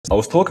I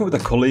was talking with a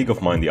colleague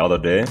of mine the other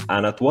day,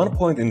 and at one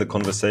point in the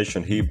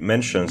conversation he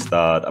mentions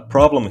that a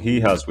problem he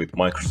has with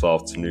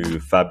Microsoft's new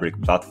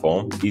Fabric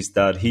platform is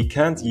that he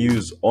can't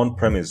use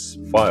on-premise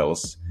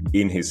files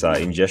in his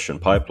ingestion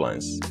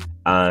pipelines.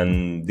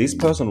 And this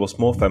person was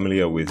more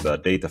familiar with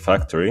Data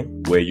Factory,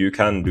 where you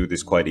can do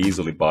this quite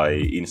easily by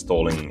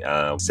installing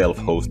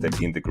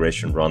Self-Hosted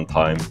Integration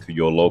Runtime to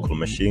your local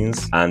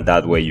machines, and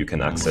that way you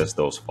can access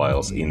those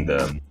files in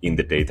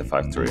the Data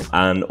Factory.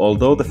 And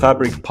although the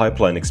Fabric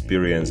pipeline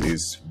experience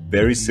is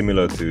very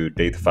similar to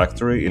Data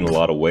Factory in a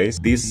lot of ways,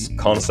 this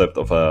concept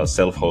of a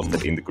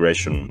self-hosted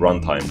integration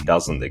runtime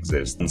doesn't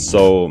exist. And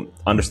so,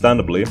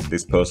 understandably,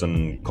 this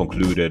person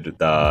concluded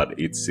that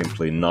it's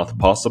simply not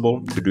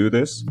possible to do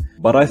this.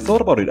 But I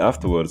thought about it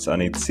afterwards,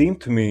 and it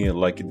seemed to me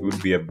like it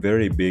would be a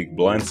very big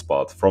blind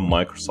spot from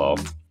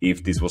Microsoft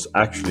if this was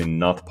actually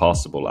not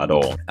possible at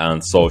all.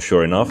 And so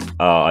sure enough,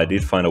 I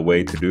did find a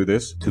way to do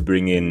this, to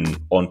bring in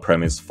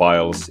on-premise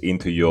files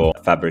into your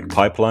Fabric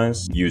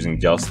pipelines using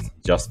just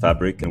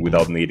Fabric and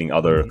without needing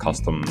other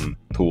custom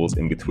tools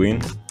in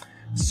between.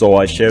 So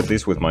I shared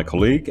this with my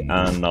colleague,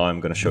 and now I'm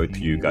going to show it to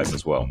you guys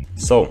as well.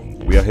 So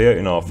we are here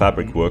in our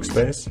Fabric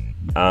workspace,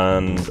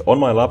 and on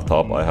my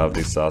laptop I have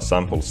this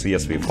sample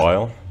CSV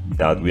file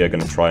that we are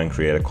going to try and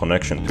create a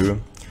connection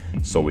to,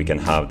 so we can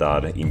have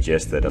that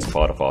ingested as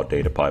part of our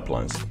data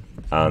pipelines.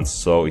 And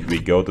so if we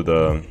go to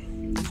the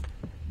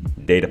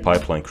data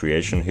pipeline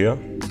creation here,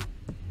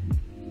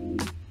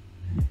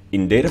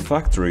 in Data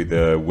Factory,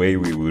 the way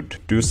we would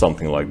do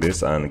something like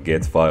this and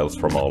get files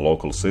from our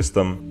local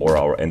system or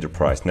our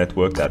enterprise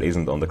network that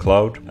isn't on the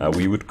cloud,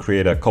 we would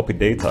create a copy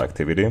data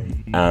activity,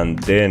 and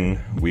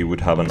then we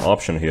would have an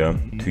option here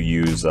to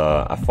use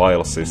a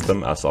file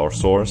system as our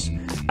source,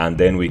 and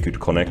then we could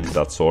connect to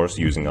that source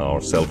using our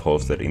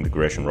self-hosted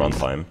integration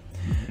runtime.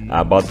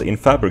 But in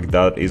Fabric,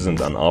 that isn't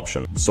an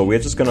option. So we're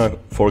just gonna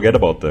forget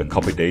about the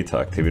copy data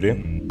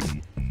activity.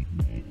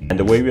 And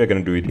the way we are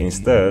going to do it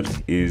instead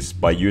is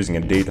by using a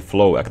data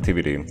flow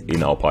activity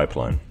in our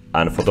pipeline.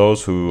 And for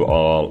those who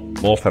are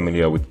more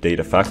familiar with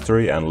Data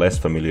Factory and less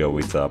familiar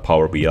with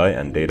Power BI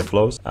and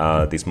Dataflows,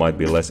 this might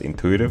be less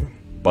intuitive,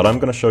 but I'm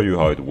going to show you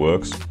how it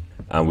works.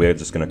 And we're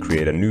just going to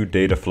create a new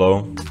data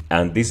flow.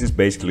 And this is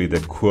basically the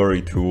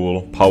query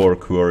tool, Power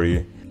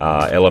Query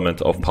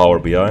element of Power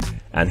BI.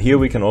 And here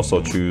we can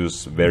also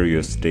choose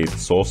various data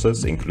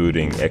sources,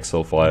 including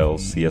Excel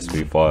files,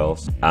 CSV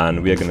files,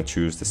 and we are going to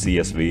choose the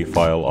CSV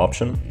file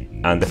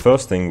option. And the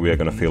first thing we are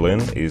going to fill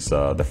in is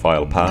the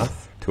file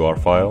path to our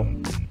file,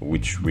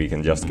 which we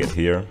can just get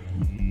here.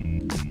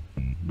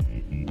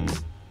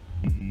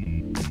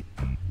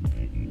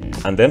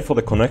 And then for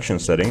the connection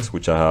settings,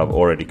 which I have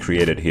already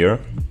created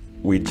here,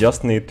 we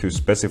just need to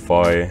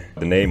specify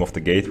the name of the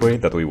gateway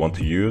that we want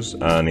to use,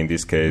 and in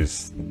this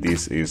case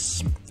this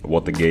is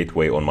what the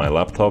gateway on my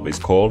laptop is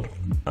called,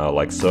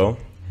 like so.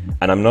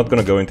 And I'm not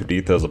going to go into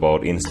details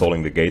about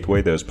installing the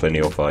gateway. There's plenty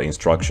of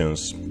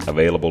instructions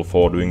available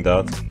for doing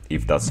that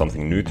if that's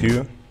something new to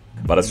you.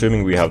 But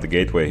assuming we have the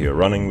gateway here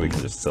running, we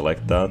can just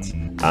select that.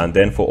 And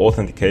then for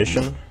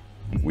authentication,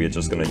 we're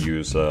just going to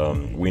use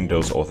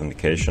Windows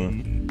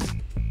authentication,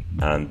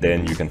 and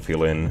then you can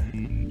fill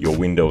in your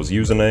Windows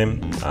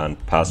username and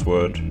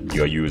password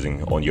you're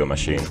using on your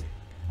machine.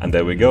 And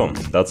there we go,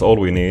 that's all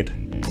we need.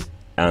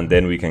 And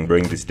then we can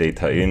bring this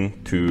data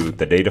in to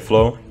the data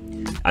flow.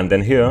 And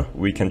then here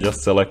we can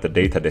just select the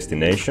data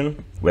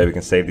destination, where we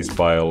can save this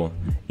file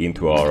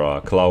into our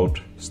cloud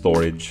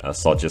storage,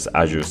 such as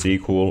Azure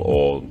SQL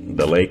or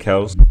the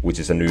Lakehouse, which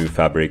is a new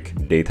Fabric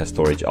data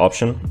storage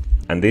option.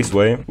 And this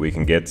way we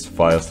can get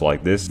files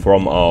like this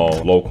from our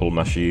local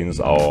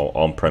machines, our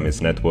on-premise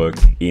network,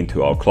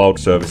 into our cloud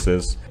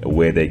services,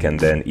 where they can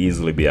then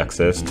easily be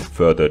accessed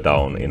further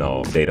down in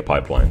our data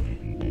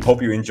pipeline.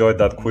 Hope you enjoyed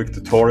that quick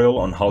tutorial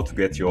on how to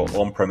get your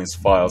on-premise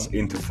files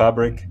into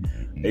Fabric.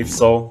 If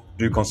so,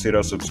 do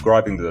consider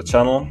subscribing to the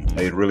channel.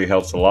 It really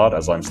helps a lot,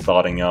 as I'm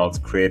starting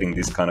out creating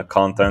this kind of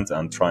content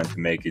and trying to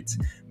make it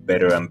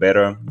better and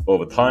better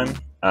over time.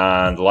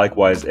 And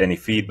likewise, any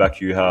feedback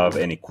you have,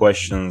 any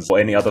questions, or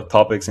any other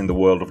topics in the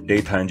world of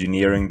data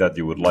engineering that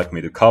you would like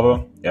me to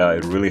cover,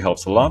 it really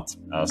helps a lot.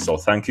 So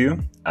thank you,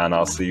 and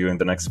I'll see you in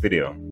the next video.